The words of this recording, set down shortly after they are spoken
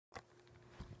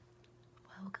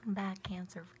Welcome back,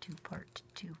 Cancer, to part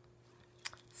 2.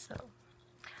 So,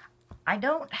 I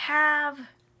don't have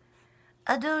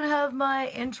my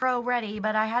intro ready,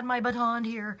 but I had my baton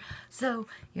here. So,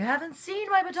 you haven't seen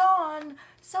my baton.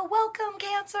 So, welcome,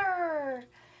 Cancer,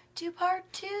 to part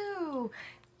 2.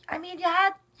 I mean, you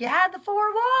had the 4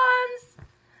 wands.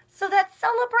 So, that's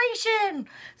celebration.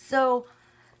 So,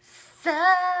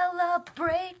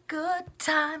 celebrate good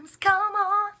times. Come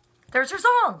on. There's your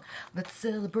song. Let's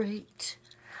celebrate.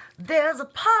 There's a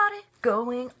party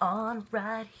going on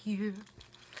right here.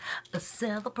 A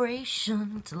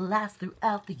celebration to last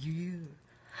throughout the year.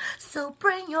 So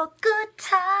bring your good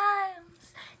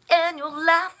times and your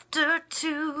laughter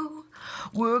too.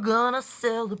 We're gonna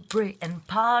celebrate and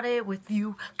party with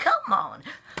you. Come on.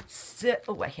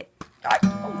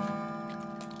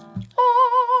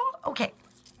 Okay.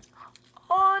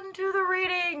 On to the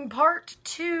reading, part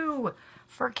 2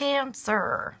 for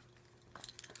Cancer.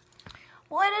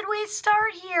 What did we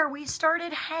start here? We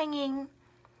started hanging.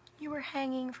 You were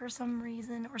hanging for some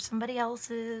reason, or somebody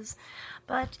else's,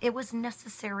 but it was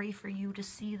necessary for you to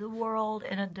see the world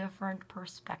in a different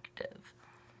perspective.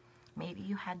 Maybe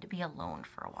you had to be alone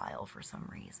for a while for some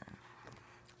reason.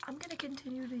 I'm going to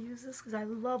continue to use this because I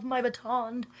love my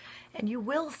baton, and you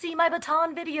will see my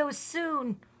baton videos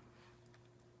soon.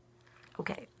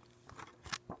 Okay.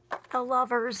 The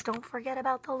lovers. Don't forget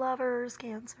about the lovers,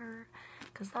 Cancer,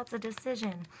 because that's a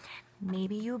decision.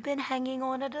 Maybe you've been hanging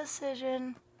on a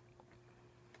decision.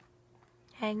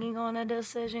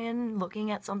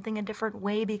 Looking at something a different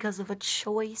way because of a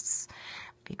choice,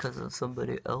 because of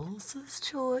somebody else's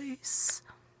choice.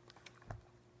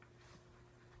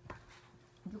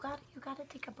 You gotta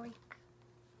take a break.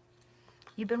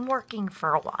 You've been working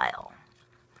for a while.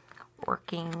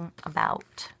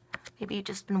 Maybe you've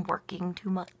just been working too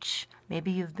much.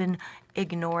 Maybe you've been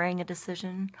ignoring a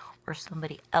decision, or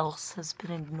somebody else has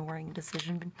been ignoring a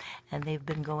decision and they've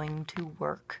been going to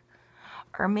work.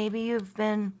 Or maybe you've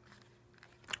been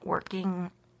working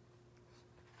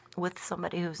with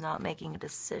somebody who's not making a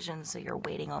decision, so you're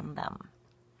waiting on them.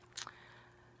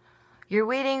 You're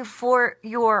waiting for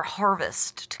your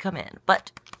harvest to come in,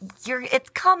 but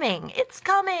it's coming. It's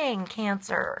coming,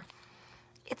 Cancer.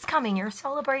 It's coming. Your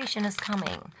celebration is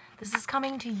coming. This is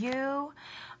coming to you,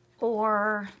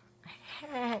 or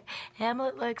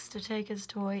Hamlet likes to take his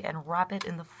toy and wrap it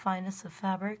in the finest of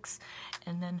fabrics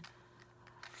and then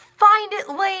find it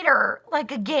later,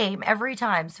 like a game every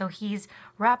time. So he's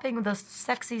wrapping the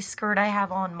sexy skirt I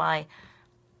have on my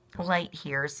light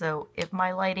here. So if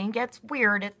my lighting gets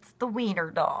weird, it's the wiener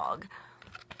dog.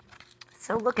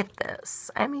 So look at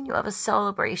this. I mean, you have a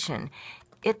celebration.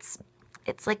 It's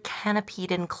like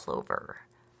canopied in clover.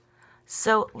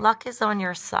 So luck is on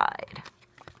your side.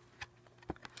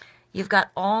 You've got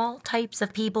all types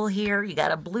of people here. You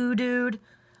got a blue dude,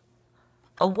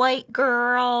 a white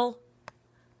girl,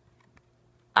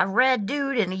 a red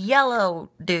dude, and a yellow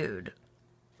dude.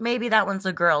 Maybe that one's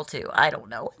a girl too. I don't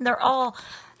know. And they're all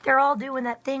doing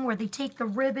that thing where they take the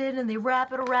ribbon and they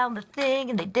wrap it around the thing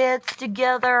and they dance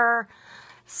together.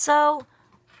 So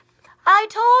I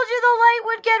told you the light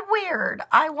would get weird.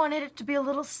 I wanted it to be a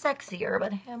little sexier,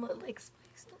 but Hamlet likes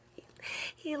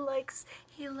he likes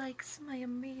my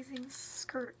amazing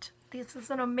skirt. This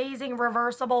is an amazing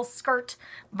reversible skirt,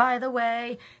 by the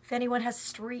way. If anyone has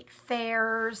street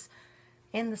fairs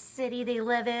in the city they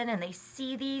live in and they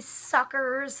see these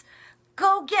suckers,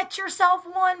 go get yourself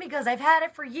one, because I've had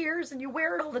it for years and you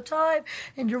wear it all the time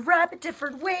and you wrap it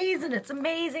different ways and it's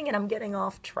amazing. And I'm getting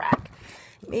off track.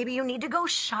 Maybe you need to go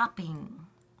shopping.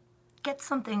 Get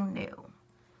something new.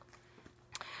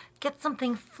 Get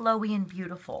something flowy and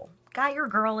beautiful. Guy or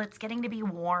girl, it's getting to be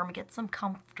warm. Get some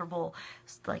comfortable,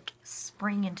 like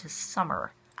spring into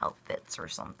summer outfits or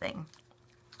something.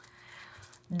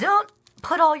 Don't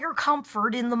put all your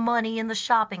comfort in the money and the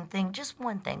shopping thing. Just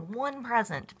one thing, one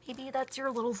present. Maybe that's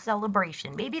your little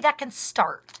celebration. Maybe that can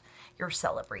start your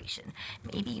celebration.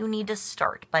 Maybe you need to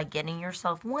start by getting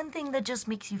yourself one thing that just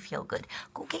makes you feel good.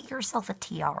 Go get yourself a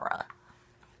tiara,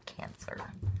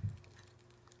 Cancer.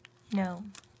 No.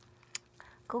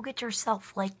 Go get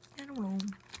yourself, like, I don't know,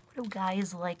 what do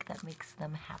guys like that makes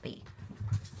them happy?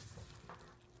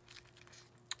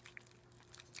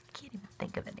 I can't even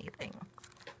think of anything.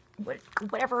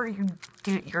 Whatever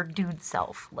your dude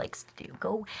self likes to do.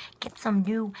 Go get some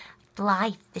new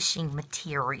fly fishing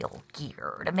material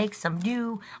gear to make some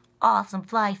new awesome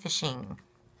fly fishing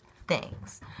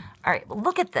things. All right, well,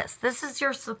 look at this. This is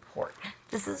your support.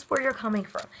 This is where you're coming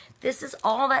from. This is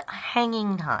all that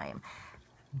hanging time.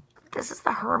 This is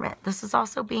the Hermit. This is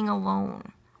also being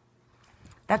alone.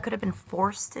 That could have been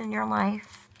forced in your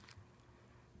life.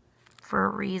 for a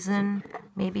reason,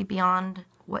 maybe beyond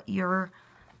what you're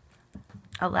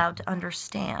allowed to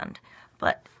understand.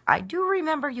 But I do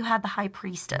remember you had the High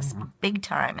Priestess big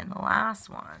time in the last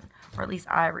one, or at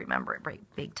least I remember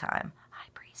it big time. High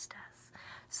Priestess.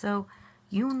 So,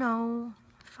 you know,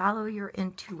 follow your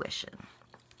intuition.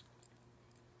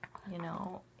 You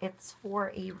know, it's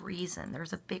for a reason.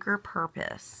 There's a bigger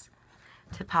purpose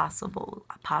to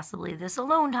possibly this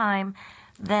alone time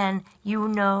than you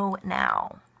know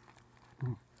now.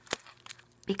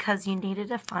 Because you needed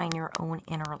to find your own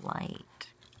inner light.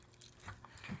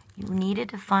 You needed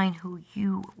to find who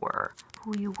you were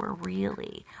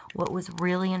really, what was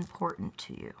really important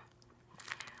to you,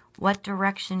 what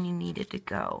direction you needed to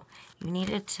go. You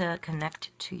needed to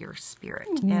connect to your spirit,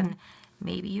 and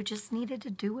maybe you just needed to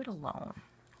do it alone.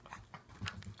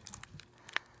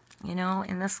 You know,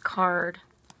 in this card,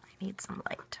 I need some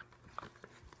light.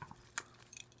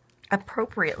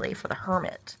 Appropriately for the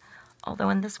Hermit,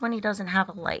 although in this one he doesn't have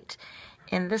a light.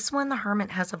 In this one, the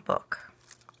Hermit has a book.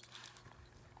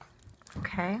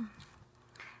 Okay.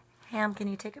 Ham, can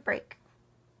you take a break?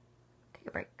 Take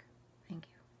a break. Thank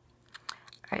you.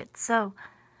 All right, so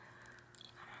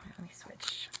let me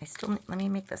switch. Let me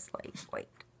make this light white.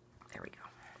 There we go.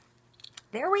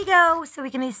 There we go. So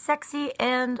we can be sexy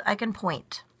and I can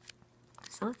point.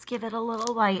 So let's give it a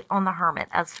little light on the Hermit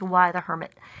as to why the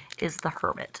Hermit is the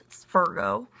Hermit. It's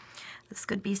Virgo. This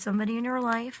could be somebody in your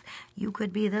life. You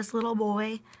could be this little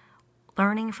boy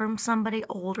learning from somebody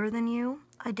older than you.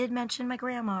 I did mention my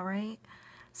grandma, right?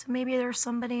 So maybe there's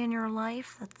somebody in your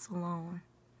life that's alone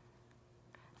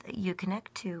that you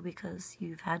connect to because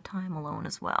you've had time alone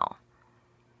as well.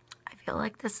 I feel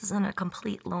like this isn't a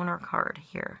complete loner card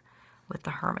here with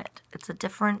the Hermit. It's a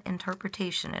different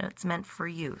interpretation and it's meant for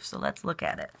you. So let's look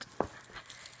at it.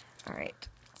 All right.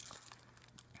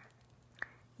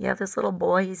 You have this little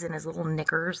boy, he's in his little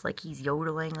knickers, like he's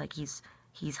yodeling, like he's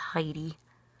Heidi.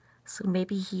 So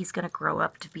maybe he's going to grow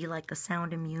up to be like the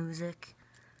Sound of Music.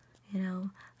 You know,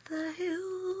 the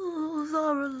hills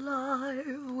are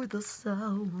alive with the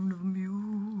sound of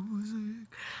music.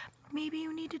 Maybe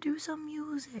you need to do some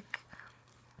music.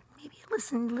 Maybe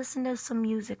listen to some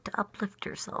music to uplift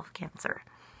yourself, Cancer.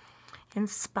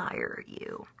 Inspire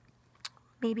you.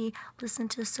 Maybe listen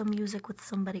to some music with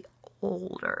somebody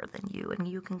older than you, and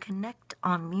you can connect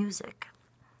on music.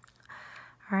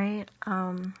 All right?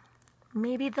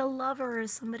 Maybe the lover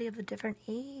is somebody of a different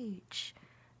age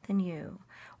than you.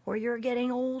 Or you're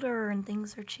getting older and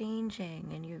things are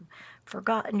changing and you've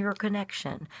forgotten your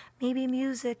connection. Maybe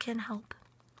music can help.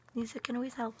 Music can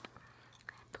always help.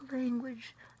 The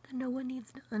language that no one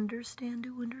needs to understand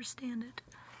it.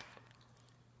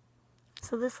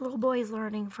 So this little boy is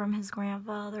learning from his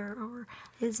grandfather or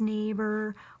his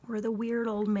neighbor or the weird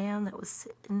old man that was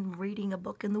sitting reading a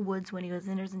book in the woods when he was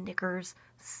in his knickers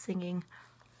singing.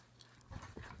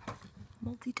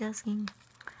 Multitasking.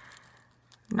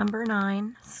 Number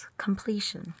 9 is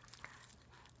completion.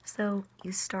 So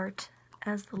you start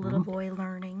as the little boy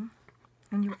learning,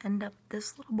 and you end up,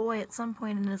 this little boy at some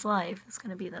point in his life is going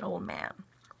to be that old man.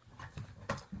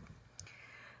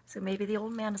 So maybe the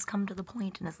old man has come to the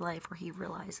point in his life where he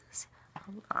realizes,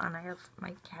 hold on, I have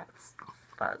my cat's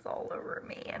fuzz all over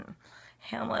me, and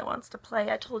Hamlet wants to play.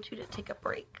 I told you to take a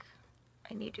break.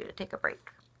 I need you to take a break.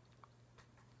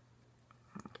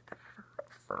 Get the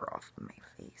fur off of my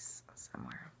face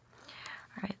somewhere.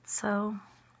 Alright, so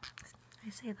I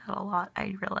say that a lot.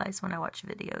 I realize when I watch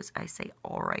videos, I say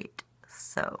alright,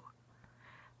 so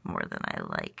more than I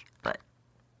like, but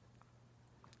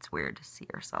it's weird to see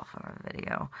yourself on a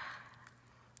video.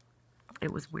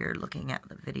 It was weird looking at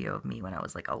the video of me when I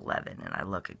was like 11 and I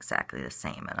look exactly the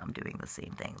same and I'm doing the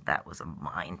same thing. That was a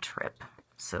mind trip.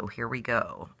 So here we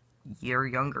go. Your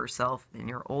younger self and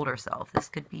your older self. This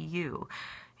could be you,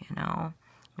 you know.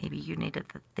 Maybe you needed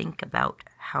to think about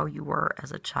how you were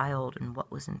as a child and what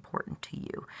was important to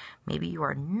you. Maybe you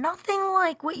are nothing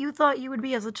like what you thought you would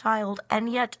be as a child,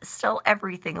 and yet still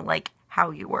everything like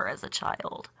how you were as a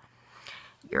child.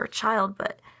 You're a child,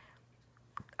 but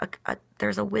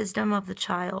there's a wisdom of the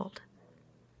child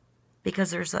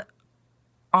because there's a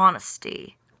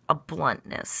honesty, a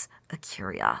bluntness, a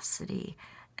curiosity,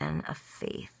 and a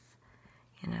faith,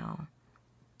 you know,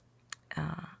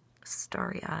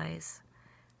 starry eyes.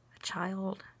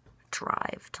 Child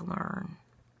drive to learn.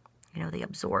 You know, they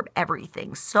absorb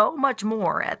everything so much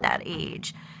more at that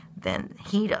age than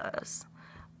he does.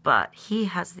 But he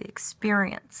has the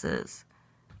experiences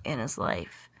in his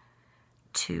life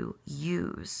to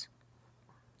use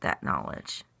that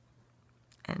knowledge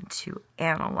and to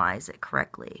analyze it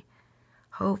correctly.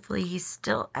 Hopefully he's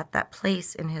still at that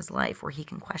place in his life where he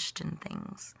can question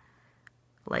things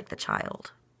like the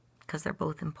child, because they're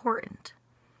both important.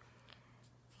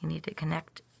 You need to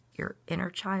connect your inner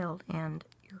child and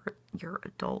your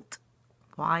adult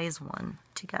wise one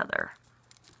together.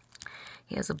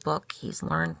 He has a book. He's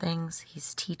learned things.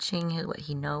 He's teaching what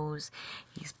he knows.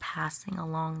 He's passing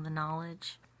along the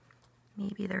knowledge.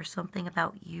 Maybe there's something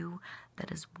about you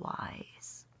that is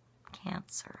wise.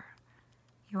 Cancer.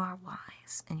 You are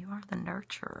wise, and you are the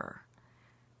nurturer.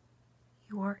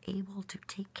 You are able to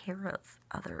take care of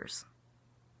others,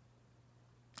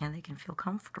 and they can feel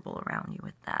comfortable around you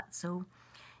with that. So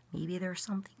maybe there's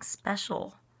something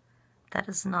special that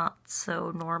is not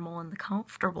so normal in the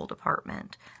comfortable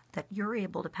department that you're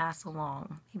able to pass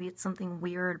along. Maybe it's something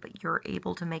weird, but you're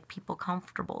able to make people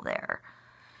comfortable there.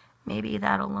 Maybe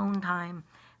that alone time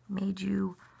made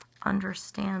you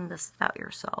understand this about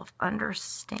yourself.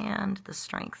 Understand the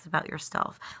strengths about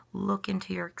yourself. Look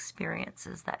into your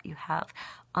experiences that you have.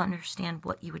 Understand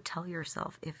what you would tell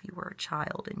yourself if you were a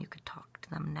child and you could talk to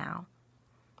them now.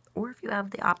 Or if you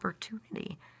have the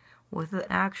opportunity with an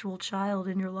actual child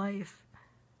in your life,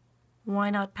 why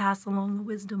not pass along the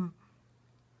wisdom?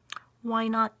 Why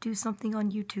not do something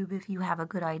on YouTube if you have a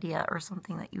good idea or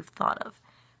something that you've thought of?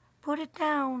 Put it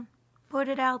down. Put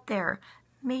it out there.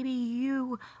 Maybe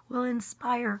you will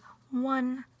inspire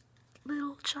one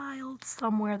little child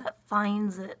somewhere that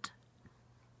finds it.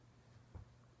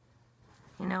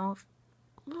 You know,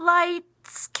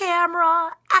 lights,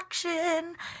 camera,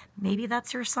 action. Maybe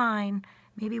that's your sign.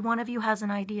 Maybe one of you has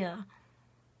an idea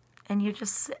and you're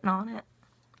just sitting on it.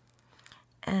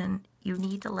 And you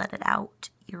need to let it out.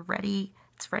 You're ready.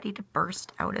 It's ready to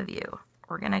burst out of you.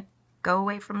 We're going to go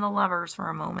away from the lovers for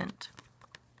a moment.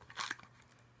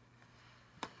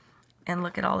 And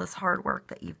look at all this hard work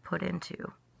that you've put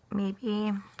into.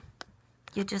 Maybe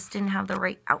you just didn't have the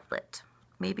right outlet.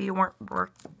 Maybe you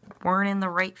weren't in the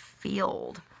right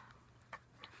field.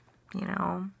 You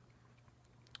know?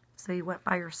 So you went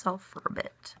by yourself for a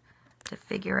bit to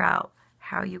figure out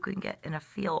how you can get in a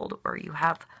field where you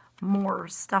have more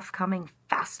stuff coming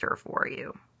faster for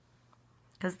you.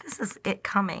 Because this is it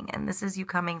coming, and this is you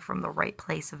coming from the right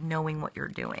place of knowing what you're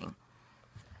doing.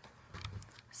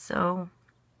 So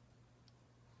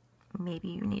maybe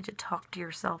you need to talk to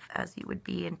yourself as you would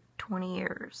be in 20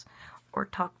 years, or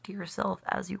talk to yourself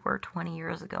as you were 20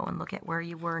 years ago and look at where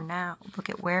you were now. Look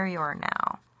at where you are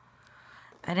now.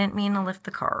 I didn't mean to lift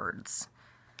the cards,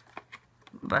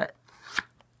 but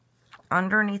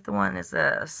underneath the one is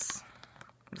this.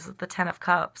 This is the 10 of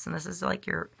Cups, and this is like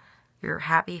your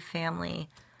happy family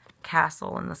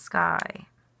castle in the sky.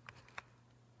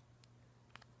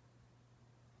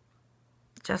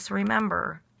 Just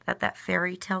remember that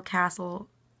fairy tale castle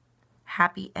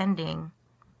happy ending,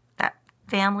 that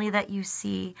family that you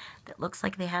see that looks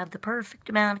like they have the perfect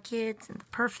amount of kids and the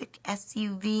perfect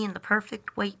SUV and the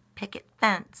perfect white picket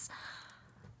fence,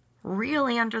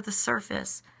 really under the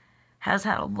surface has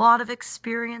had a lot of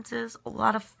experiences, a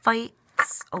lot of fights,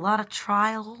 a lot of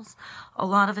trials, a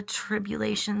lot of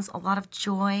tribulations, a lot of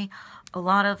joy, a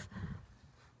lot of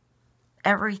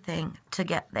everything to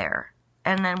get there.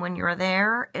 And then when you're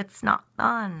there, it's not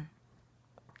done.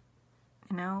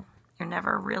 You know, you're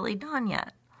never really done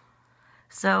yet.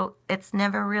 So it's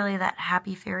never really that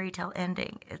happy fairy tale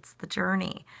ending. It's the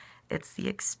journey. It's the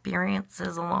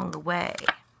experiences along the way.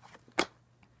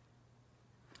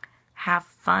 Have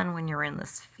fun when you're in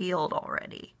this field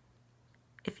already.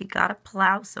 If you gotta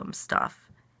plow some stuff,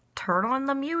 turn on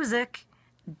the music,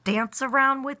 dance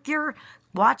around with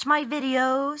watch my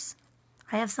videos.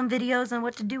 I have some videos on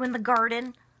what to do in the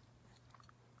garden.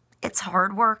 It's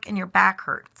hard work and your back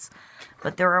hurts,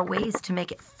 but there are ways to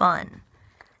make it fun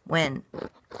when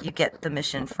you get the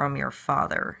mission from your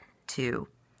father to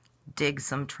dig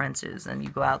some trenches and you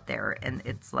go out there and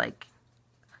it's like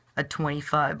a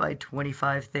 25 by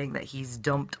 25 thing that he's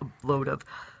dumped a load of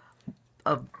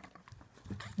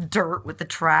dirt with the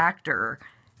tractor.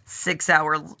 6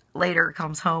 hours later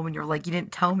comes home and you're like, you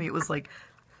didn't tell me it was like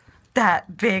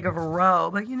that big of a row.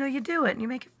 But you know, you do it and you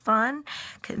make it fun.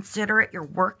 Consider it your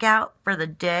workout for the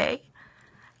day.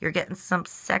 You're getting some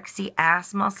sexy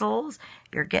ass muscles.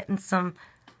 You're getting some,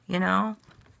 you know,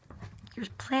 you're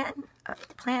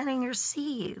planting your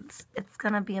seeds. It's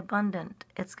going to be abundant.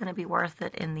 It's going to be worth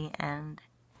it in the end.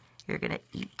 You're going to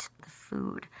eat the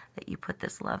food that you put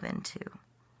this love into.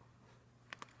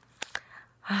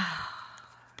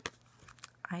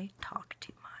 I talk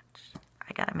too much.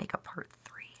 I gotta make a part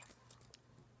 3.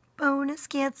 Bonus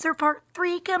Cancer part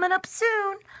 3 coming up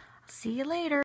soon. I'll see you later.